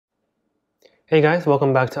Hey guys,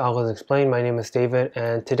 welcome back to Algos Explained. My name is David,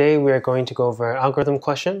 and today we are going to go over an algorithm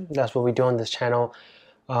question. That's what we do on this channel.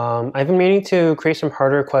 I've been meaning to create some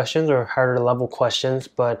harder questions or harder level questions,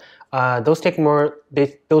 but those take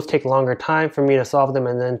longer time for me to solve them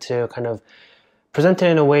and then to kind of present it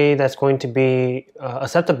in a way that's going to be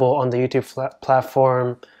acceptable on the YouTube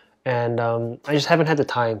platform. And I just haven't had the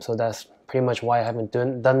time, so that's pretty much why I haven't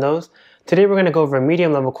done those. Today we're going to go over a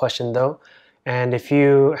medium level question though. And if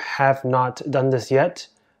you have not done this yet,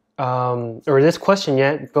 or this question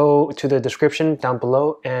yet, go to the description down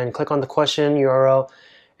below and click on the question URL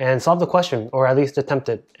and solve the question, or at least attempt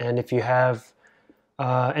it. And if you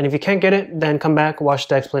can't get it, then come back, watch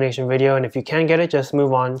the explanation video. And if you can get it, just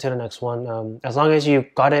move on to the next one. As long as you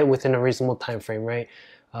got it within a reasonable time frame, right?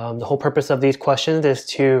 The whole purpose of these questions is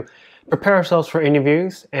to prepare ourselves for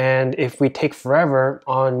interviews. And if we take forever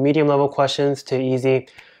on medium level questions to easy,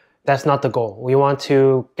 that's not the goal. We want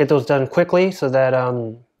to get those done quickly so that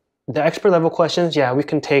the expert level questions, yeah, we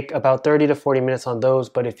can take about 30 to 40 minutes on those.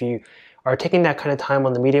 But if you are taking that kind of time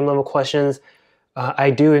on the medium level questions,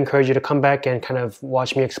 I do encourage you to come back and kind of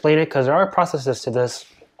watch me explain it, because there are processes to this.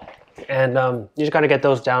 And you just got to get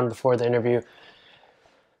those down before the interview.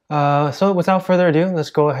 So without further ado,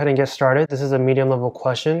 let's go ahead and get started. This is a medium level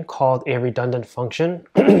question called a redundant function.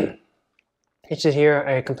 You should hear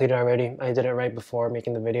I completed already. I did it right before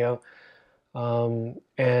making the video. And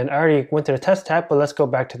I already went to the test tab, but let's go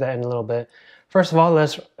back to that in a little bit. First of all,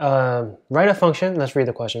 let's write a function. Let's read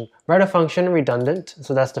the question. Write a function redundant,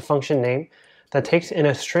 so that's the function name, that takes in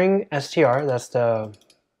a string str, that's the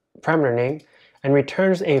parameter name, and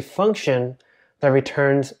returns a function that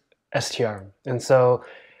returns str. And so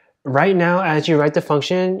right now, as you write the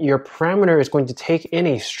function, your parameter is going to take in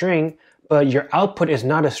a string, but your output is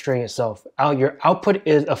not a string itself. Your output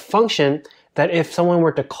is a function that if someone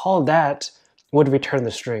were to call that, would return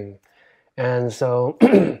the string. And so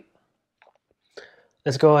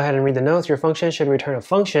let's go ahead and read the notes. Your function should return a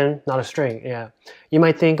function, not a string. Yeah. You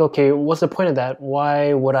might think, okay, what's the point of that?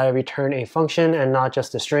 Why would I return a function and not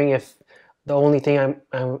just a string if the only thing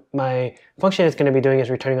my function is going to be doing is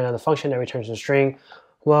returning another function that returns a string?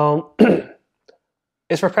 Well,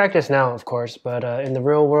 it's for practice now, of course, but in the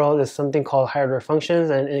real world, there's something called higher order functions,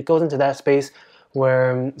 and it goes into that space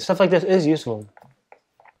where stuff like this is useful.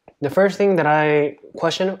 The first thing that I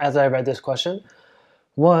questioned as I read this question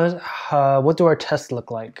was, what do our tests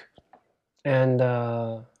look like? And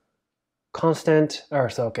so let's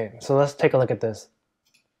take a look at this.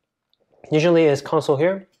 Usually it's console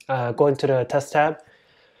here. Go into the test tab,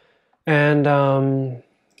 and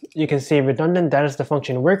you can see redundant, that is the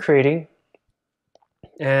function we're creating.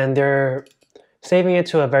 And they're saving it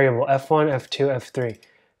to a variable f1, f2,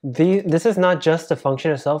 f3. This is not just the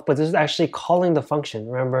function itself, but this is actually calling the function.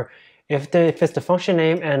 Remember, if it's the function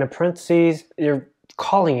name and a parentheses, you're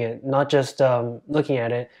calling it, not just looking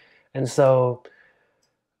at it. And so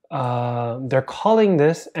they're calling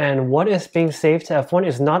this, and what is being saved to f1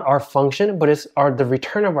 is not our function, but it's the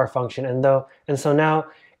return of our function. And so now,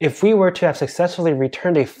 if we were to have successfully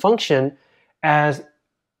returned a function as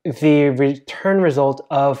the return result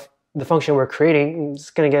of the function we're creating, it's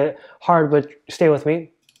going to get hard, but stay with me.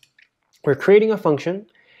 We're creating a function,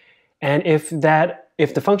 and if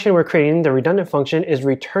the function we're creating, the redundant function, is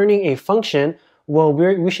returning a function, well,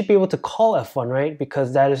 we should be able to call f1, right?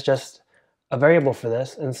 Because that is just a variable for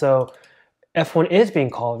this. And so f1 is being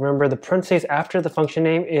called. Remember, the parentheses after the function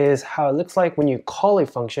name is how it looks like when you call a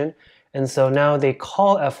function. And so now they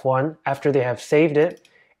call f1 after they have saved it.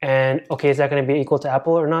 And okay, is that going to be equal to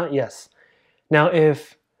apple or not? Yes. Now,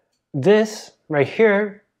 if this right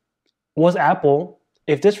here was apple,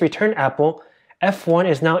 if this returned apple, f1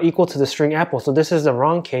 is now equal to the string apple. So this is the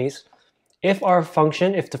wrong case. If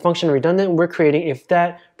the function redundant we're creating, if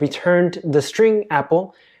that returned the string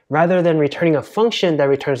apple rather than returning a function that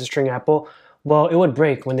returns the string apple, well, it would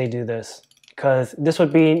break when they do this, because this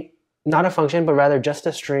would be not a function, but rather just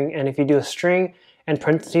a string. And if you do a string and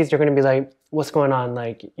parentheses, they're going to be like, what's going on?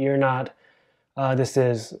 Like, you're not, this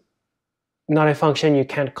is not a function. You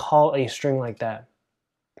can't call a string like that.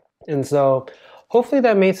 And so hopefully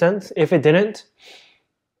that made sense. If it didn't,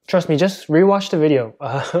 trust me, just rewatch the video.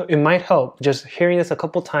 It might help. Just hearing this a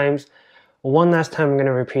couple times. One last time, I'm going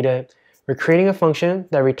to repeat it. We're creating a function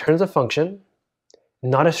that returns a function,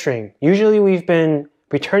 not a string. Usually we've been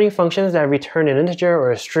returning functions that return an integer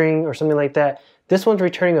or a string or something like that. This one's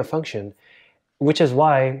returning a function, which is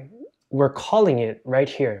why we're calling it right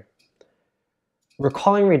here. We're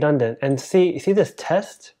calling redundant, and see this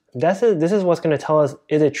test? This is what's going to tell us,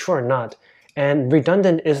 is it true or not? And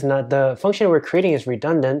redundant is not, the function we're creating is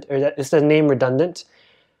redundant, or that is the name redundant,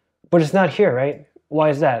 but it's not here, right? Why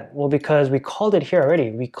is that? Well, because we called it here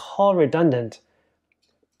already. We call redundant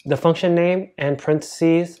the function name and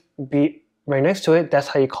parentheses be right next to it. That's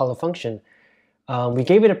how you call a function. We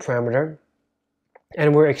gave it a parameter,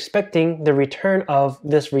 and we're expecting the return of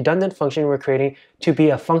this redundant function we're creating to be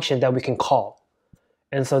a function that we can call.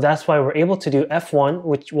 And so that's why we're able to do f1,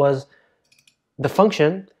 which was the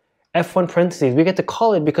function, f1 parentheses. We get to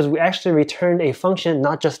call it because we actually returned a function,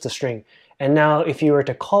 not just a string. And now if you were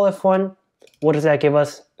to call f1, what does that give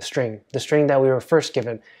us? String, the string that we were first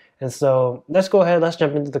given. And so let's go ahead, let's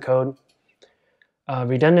jump into the code.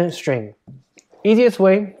 Redundant string. Easiest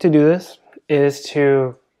way to do this is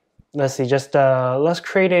to, let's see, just let's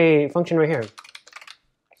create a function right here.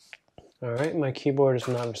 All right, my keyboard is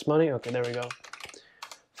not responding. Okay, there we go.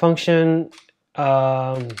 Function,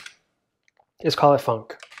 let's call it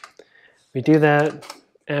func. We do that,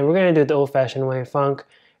 and we're gonna do it the old-fashioned way, func,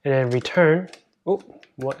 and then return. Oh,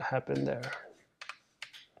 what happened there?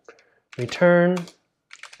 Return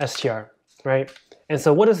str, right? And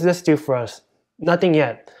so what does this do for us? Nothing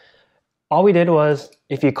yet. All we did was,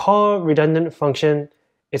 if you call redundant function,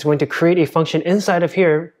 it's going to create a function inside of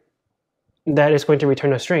here that is going to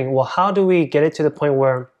return a string. Well, how do we get it to the point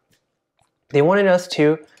where they wanted us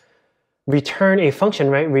to return a function,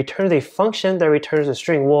 right? Return a function that returns a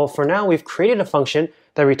string. Well, for now, we've created a function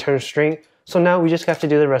that returns string. So now we just have to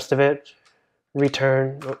do the rest of it.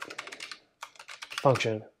 Return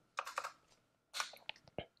function.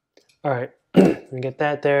 All right, we get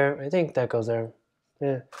that there. I think that goes there.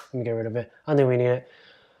 Yeah, let me get rid of it. I don't think we need it.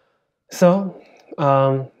 So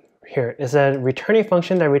here, it said return a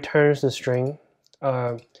function that returns the string.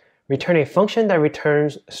 Return a function that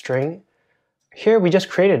returns string. Here we just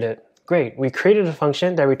created it. Great, we created a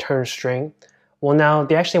function that returns string. Well, now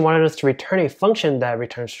they actually wanted us to return a function that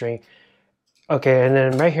returns string. Okay, and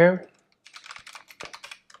then right here,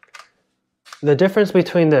 the difference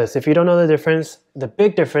between this, if you don't know the difference, the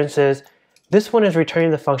big difference is this one is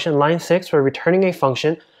returning the function. Line 6, we're returning a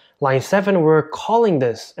function. Line 7, we're calling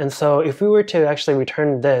this. And so if we were to actually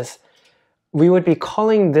return this, we would be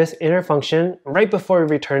calling this inner function right before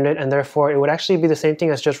we returned it, and therefore it would actually be the same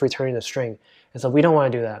thing as just returning the string. And so we don't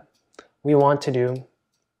want to do that. We want to do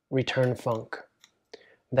return func.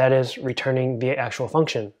 That is returning the actual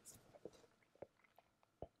function.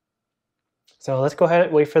 So let's go ahead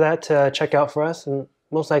and wait for that to check out for us, and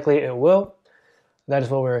most likely it will. That is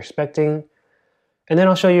what we're expecting. And then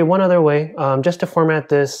I'll show you one other way, just to format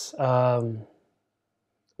this, one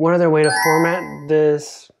other way to format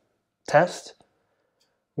this test.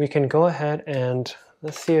 We can go ahead and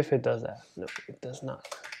let's see if it does that. No, it does not.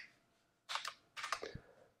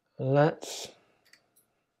 Let's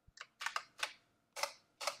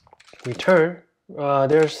return.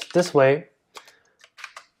 There's this way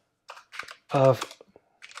of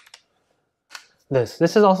this.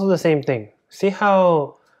 This is also the same thing. See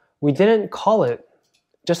how we didn't call it,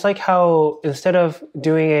 just like how instead of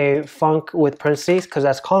doing a func with parentheses, because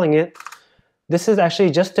that's calling it, this is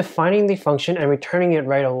actually just defining the function and returning it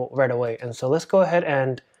right away. And so let's go ahead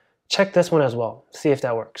and check this one as well, see if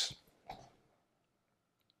that works.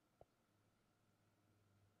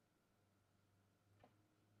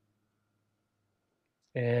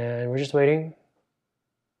 And we're just waiting.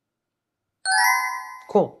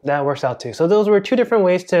 Cool, that works out too. So those were two different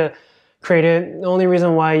ways to create it. The only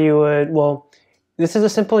reason why you would, well, this is a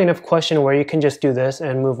simple enough question where you can just do this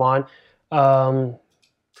and move on.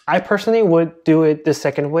 I personally would do it the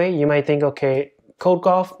second way. You might think, okay, code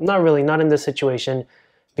golf, not really, not in this situation,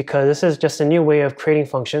 because this is just a new way of creating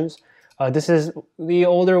functions. This is the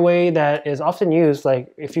older way that is often used.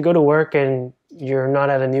 Like if you go to work and you're not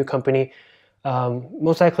at a new company,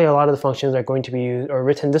 most likely a lot of the functions are going to be used or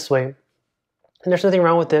written this way. And there's nothing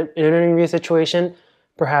wrong with it. In an interview situation,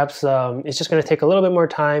 perhaps it's just going to take a little bit more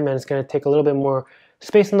time, and it's going to take a little bit more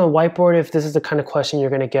space on the whiteboard if this is the kind of question you're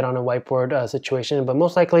going to get on a whiteboard situation. But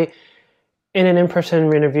most likely in an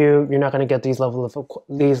in-person interview, you're not going to get these levels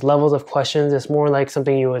of questions. It's more like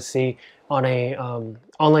something you would see on a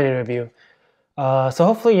online interview. So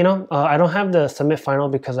hopefully, you know, I don't have the submit final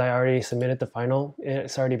because I already submitted the final.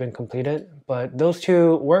 It's already been completed. But those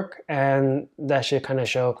two work, and that should kind of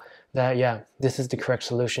show that, yeah, this is the correct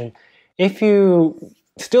solution. If you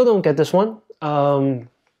still don't get this one,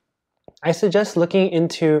 I suggest looking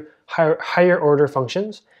into higher order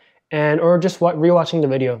functions, or just rewatching the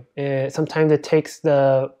video. Sometimes it takes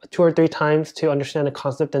the 2 or 3 times to understand the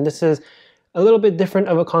concept, and this is a little bit different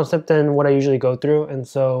of a concept than what I usually go through. And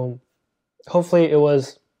so hopefully it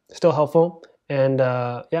was still helpful. And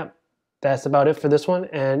yeah, that's about it for this one.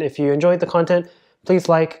 And if you enjoyed the content, Please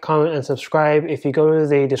like, comment, and subscribe. If you go to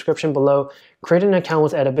the description below, create an account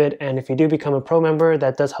with Edabit, and if you do become a pro member,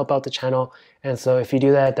 that does help out the channel. And so if you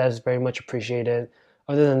do that, that is very much appreciated.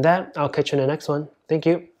 Other than that, I'll catch you in the next one. Thank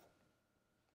you.